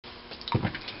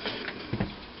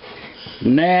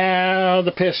Now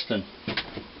the piston.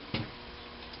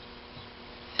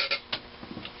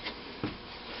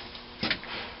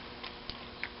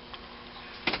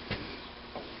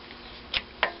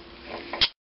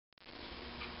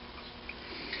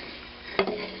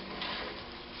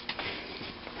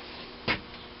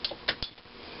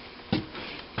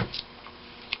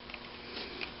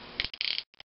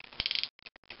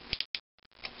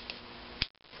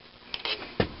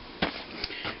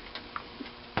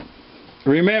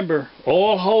 Remember,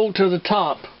 oil hole to the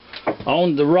top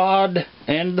on the rod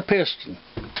and the piston.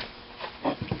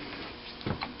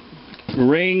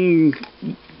 Ring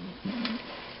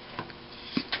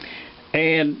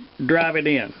and drive it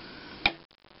in.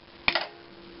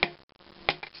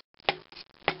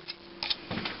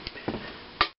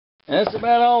 That's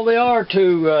about all they are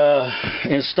to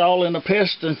installing the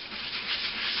piston.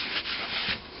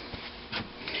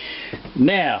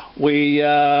 Now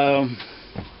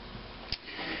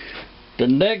the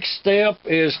next step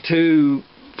is to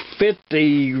fit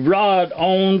the rod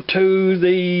onto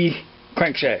the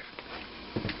crankshaft.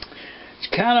 It's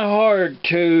kind of hard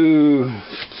to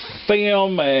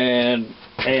film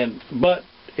but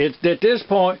at this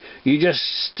point you just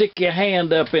stick your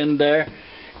hand up in there,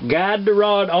 guide the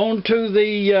rod onto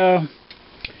the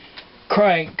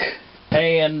crank,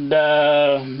 and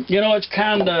you know, it's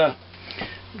kind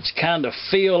of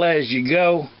feel as you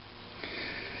go.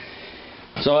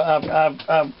 So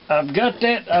I've got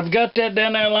that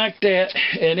down there like that,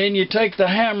 and then you take the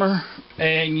hammer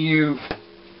and you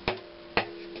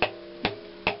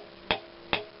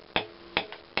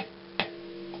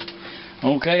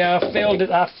I felt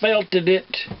it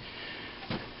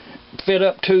fit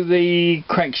up to the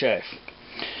crankshaft,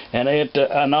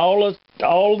 and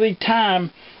all the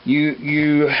time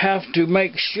you have to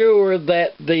make sure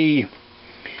that the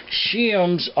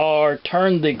shims are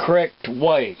turned the correct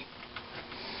way.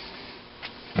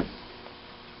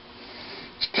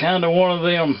 Kind of one of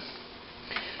them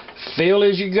feel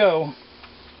as you go.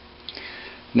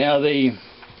 Now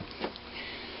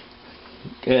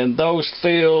those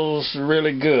feels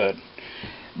really good.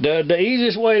 The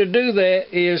easiest way to do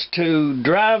that is to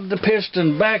drive the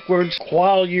piston backwards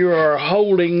while you are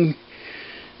holding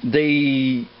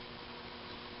the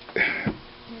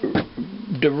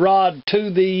rod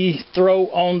to the throw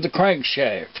on the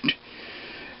crankshaft.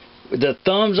 The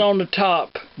thumb's on the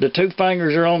top, the two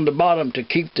fingers are on the bottom to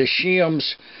keep the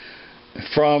shims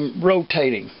from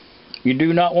rotating. You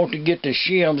do not want to get the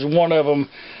shims, one of them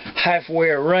halfway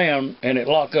around, and it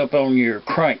lock up on your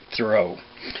crank throw.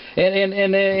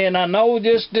 And I know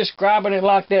just describing it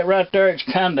like that right there, it's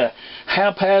kind of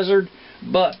haphazard,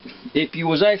 but if you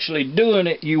was actually doing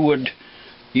it, you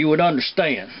would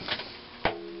understand.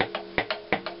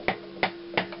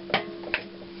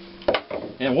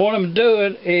 And what I'm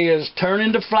doing is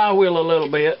turning the flywheel a little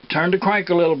bit, turn the crank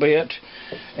a little bit,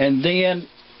 and then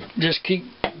just keep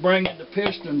bringing the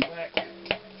piston back,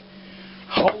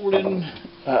 holding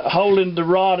the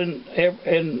rod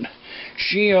and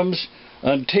shims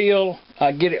until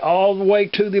I get it all the way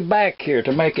to the back here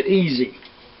to make it easy.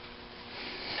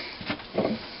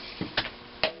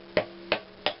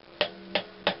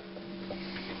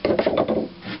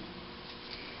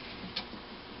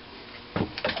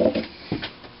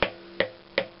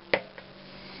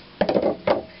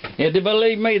 And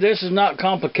believe me, this is not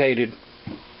complicated.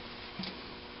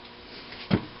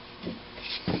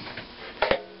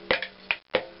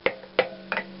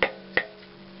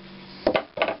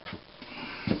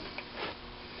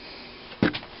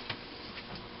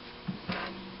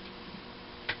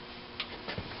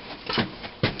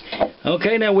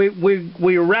 Okay, now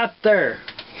we're right there.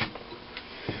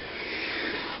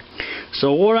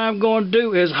 So what I'm going to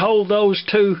do is hold those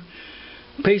two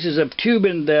pieces of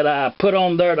tubing that I put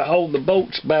on there to hold the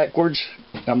bolts backwards.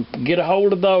 Get a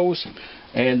hold of those,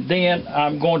 and then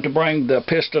I'm going to bring the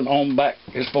piston on back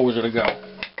as far as it'll go.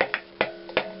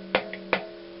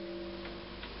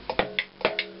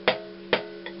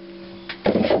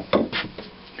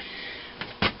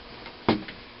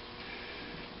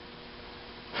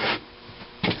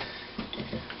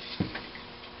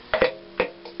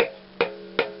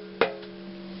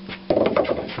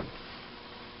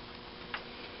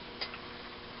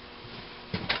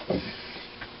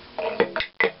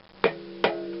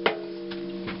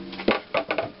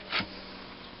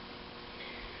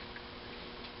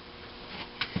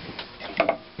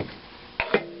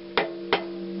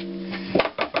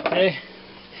 Okay.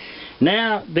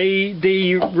 Now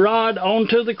the rod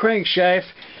onto the crankshaft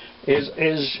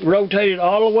is rotated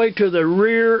all the way to the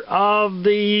rear of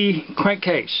the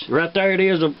crankcase. Right there it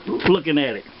is, looking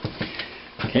at it.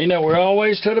 Okay, now we're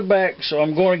always to the back, so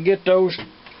I'm going to get those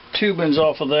tubings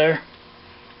off of there.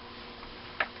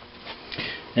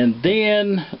 And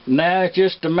then, now it's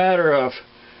just a matter of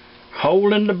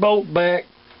holding the bolt back,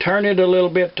 turn it a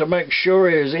little bit to make sure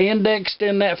it is indexed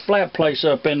in that flat place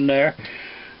up in there.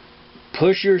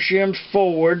 Push your shims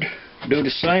forward, do the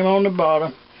same on the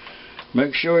bottom.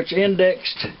 Make sure it's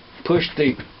indexed, push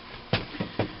the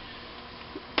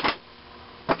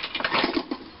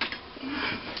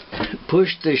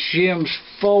shims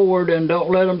forward and don't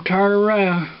let them turn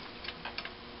around.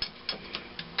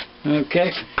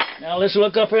 Okay, now let's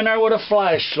look up in there with a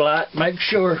flashlight, make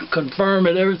sure, confirm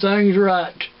that everything's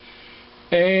right.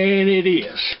 And it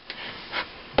is.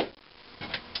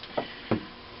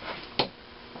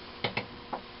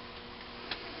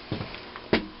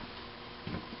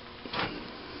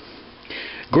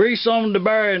 Grease on the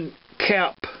bearing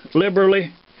cap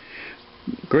liberally.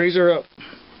 Grease her up.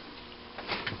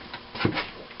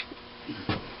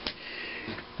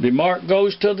 The mark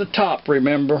goes to the top,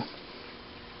 remember.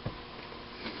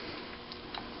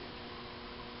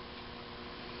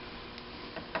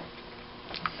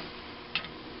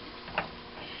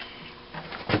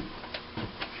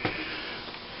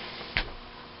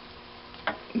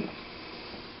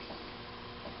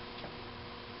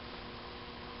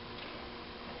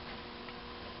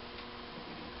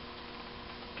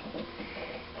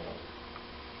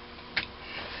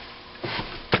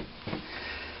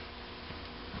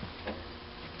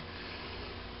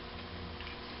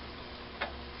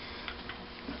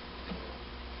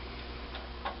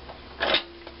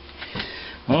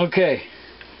 Okay,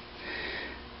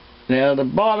 now the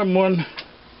bottom one,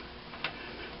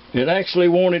 it actually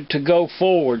wanted to go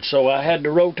forward, so I had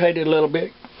to rotate it a little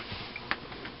bit,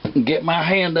 get my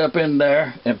hand up in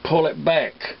there and pull it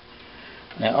back.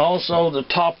 Now also the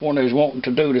top one is wanting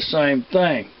to do the same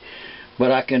thing,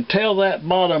 but I can tell that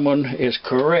bottom one is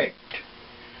correct.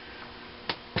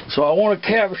 So I want to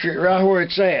capture it right where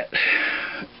it's at.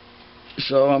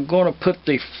 So I'm going to put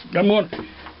this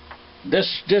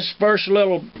first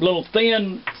little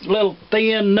thin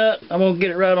nut, I'm going to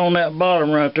get it right on that bottom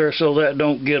right there so that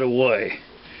don't get away.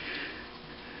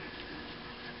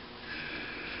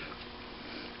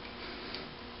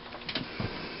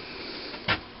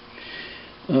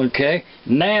 Okay,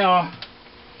 now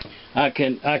I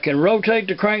can rotate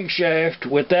the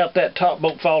crankshaft without that top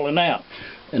bolt falling out.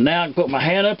 And now I can put my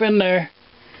hand up in there,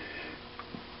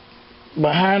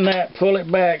 behind that, pull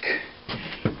it back,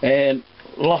 and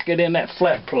lock it in that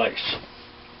flat place.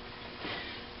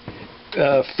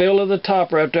 Feel of the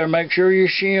top right there. Make sure your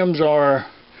shims are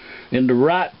in the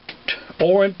right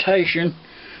orientation,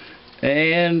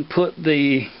 and put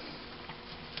the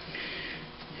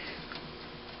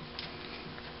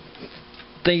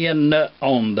thin nut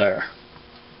on there.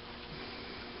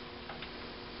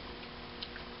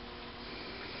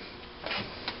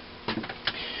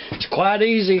 It's quite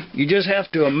easy. You just have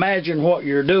to imagine what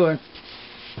you're doing.